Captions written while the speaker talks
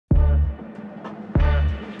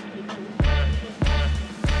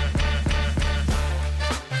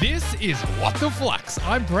is What the Flux.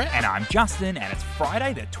 I'm Brett. And I'm Justin, and it's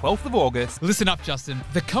Friday the 12th of August. Listen up, Justin.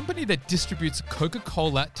 The company that distributes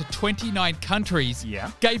Coca-Cola to 29 countries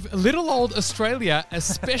gave little old Australia a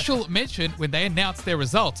special mention when they announced their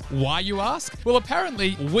results. Why, you ask? Well,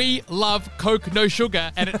 apparently, we love Coke No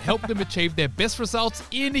Sugar, and it helped them achieve their best results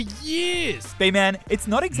in years. B-Man, it's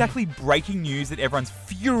not exactly breaking news that everyone's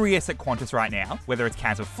furious at Qantas right now, whether it's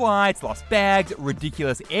cancelled flights, lost bags,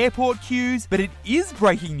 ridiculous airport queues, but it is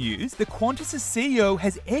breaking news that Qantas' CEO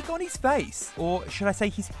has egg on his face, or should I say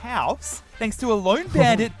his house, thanks to a lone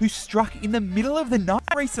bandit who struck in the middle of the night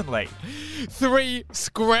recently. 3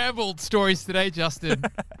 scrambled stories today, Justin.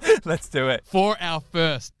 Let's do it. For our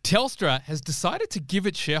first, Telstra has decided to give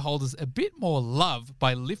its shareholders a bit more love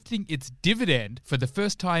by lifting its dividend for the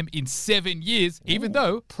first time in 7 years, even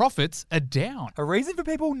though profits are down. A reason for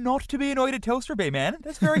people not to be annoyed at Telstra, B-Man.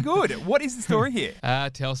 That's very good. What is the story here?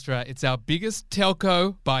 Telstra, it's our biggest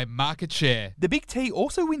telco by market share. The Big T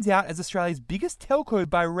also wins out as Australia's biggest telco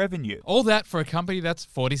by revenue. All that for a company that's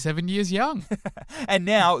 47 years young. And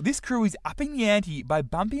now, this crew is upping the ante by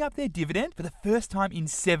bumping up their dividend for the first time in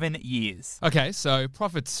 7 years. Okay, so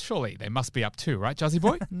profits, surely they must be up too, right, Jazzy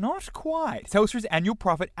boy? Not quite. Telstra's annual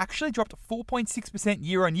profit actually dropped 4.6%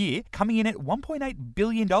 year on year, coming in at $1.8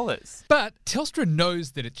 billion. But Telstra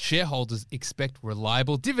knows that its shareholders expect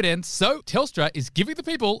reliable dividends, so Telstra is giving the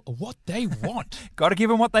people what they want. Gotta give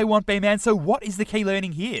them what they want, B-Man. So what is the key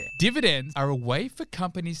learning here? Dividends are a way for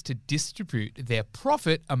companies to distribute their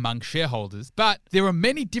profit among shareholders, but there are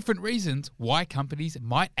many different reasons why companies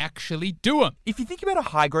might actually do them. If you think about a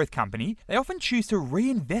high-growth company, they often choose to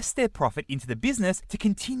reinvest their profit into the business to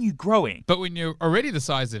continue growing. But when you're already the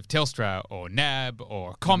size of Telstra or NAB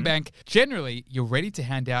or CommBank, generally you're ready to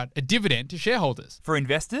hand out a dividend to shareholders. For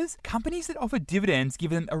investors, companies that offer dividends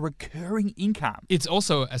give them a recurring income. It's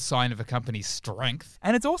also a sign of a company's strength.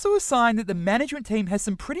 And it's also a sign that the management team has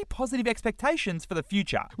some pretty positive expectations for the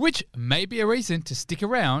future. Which may be a reason to stick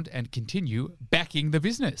around and continue backing the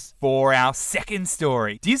business. For our second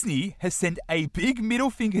story, Disney has sent a big middle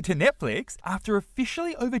finger to Netflix after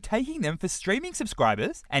officially overtaking them for streaming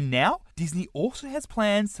subscribers, and now Disney also has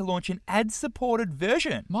plans to launch an ad-supported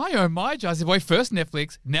version. My oh my, Jazzy boy, first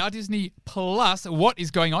Netflix, now Disney Plus. What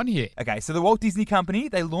is going on here? Okay, so the Walt Disney Company,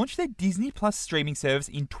 they launched their Disney Plus streaming service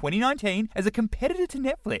in 2019 as a competitor to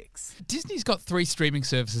Netflix. Disney's got 3 streaming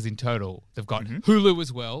services in total. They've got Hulu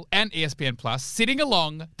as well and ESPN Plus sitting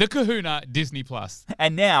along the kahuna Disney Plus.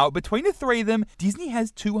 And now, between the 3 of them, Disney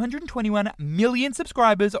has 221 million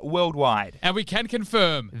subscribers worldwide. And we can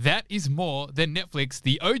confirm that is more than Netflix,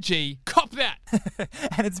 the OG. Cop that!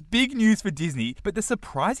 And it's big news for Disney, but the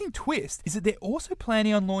surprising twist is that they're also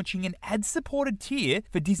planning on launching an ad-supported tier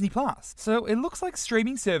for Disney Plus. So it looks like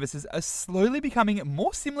streaming services are slowly becoming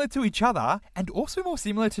more similar to each other and also more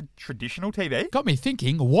similar to traditional TV. Got me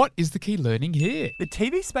thinking, what is the key learning here? The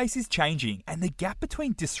TV space is changing, and the gap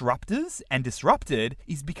between disruptors and disrupted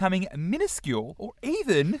is becoming minuscule or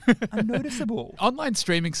even unnoticeable. Online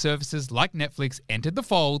streaming services like Netflix entered the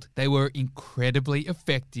fold. They were incredibly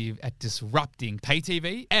effective at disrupting pay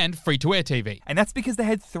TV and free-to-air TV. And that's because they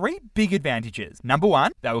had 3 big advantages. Number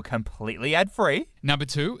 1, they were completely ad-free. Number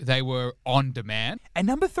 2, they were on demand. And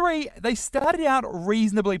number 3, they started out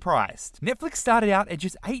reasonably priced. Netflix started out at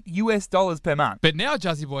just $8 per month. But now,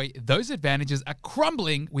 Jazzy boy, those advantages are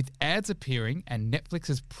crumbling with ads appearing and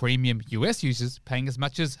Netflix's premium US users paying as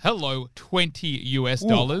much as,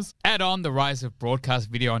 $20. Add on the rise of broadcast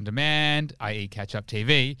video on demand, i.e. catch-up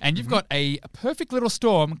TV, and you've got a perfect little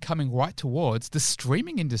storm coming right towards the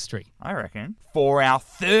streaming industry. I reckon. For our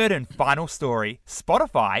third and final story,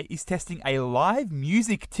 Spotify is testing a live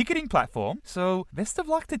music ticketing platform, so best of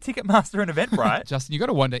luck to Ticketmaster and Eventbrite. Justin, you got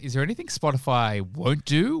to wonder, is there anything Spotify won't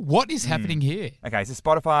do? What is happening here? Okay, so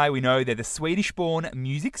Spotify, we know they're the Swedish-born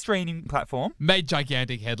music streaming platform. Made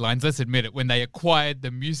gigantic headlines, let's admit it, when they acquired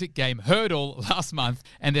the music game Hurdle last month,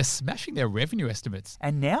 and they're smashing their revenue estimates.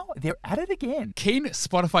 And now they're at it again. Keen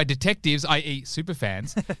Spotify detectives, i.e.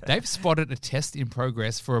 superfans, they've spotted a test in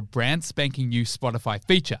progress for a brand spanking new Spotify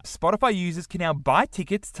feature. Spotify users can now buy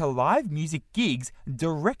tickets to live music gigs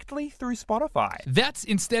directly through Spotify. That's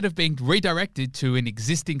instead of being redirected to an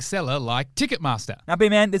existing seller like Ticketmaster. Now,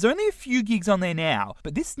 B-Man, there's only a few gigs on there now,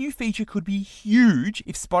 but this new feature could be huge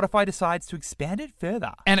if Spotify decides to expand it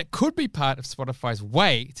further. And it could be part of Spotify's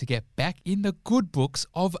way to get back in the good books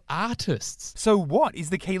of artists. So what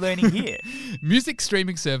is the key learning here? Music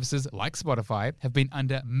streaming services like Spotify have been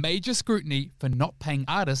under major scrutiny for not paying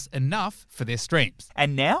artists enough for their streams.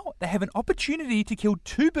 And now they have an opportunity to kill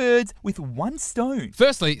 2 birds with 1 stone.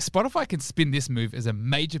 Firstly, Spotify can spin this move as a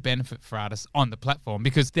major benefit for artists on the platform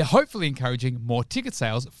because they're hopefully encouraging more ticket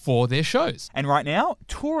sales for their shows. And right now,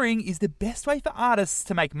 touring is the best way for artists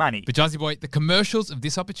to make money. But Jazzy Boy, the commercials of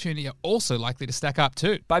this opportunity are also likely to stack up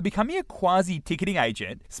too. By becoming a quasi-ticketing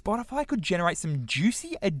agent, Spotify could generate some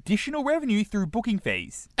juicy additional revenue through booking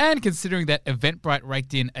fees. And considering that Eventbrite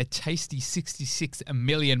raked in a tasty $66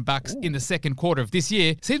 million in the second quarter of this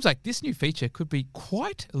year, seems like this new feature could be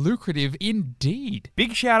quite lucrative indeed.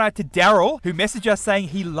 Big shout out to Daryl, who messaged us saying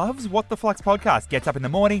he loves What the Flux podcast. Gets up in the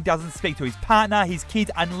morning, doesn't speak to his partner, his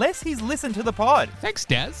kids, unless he's listened to the pod. Thanks,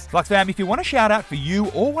 Daz. Flux fam, if you want a shout out for you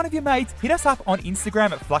or one of your mates, hit us up on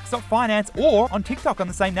Instagram at flux.finance or on TikTok on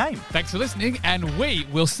the same name. Thanks for listening, and we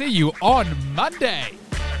will see you on Monday.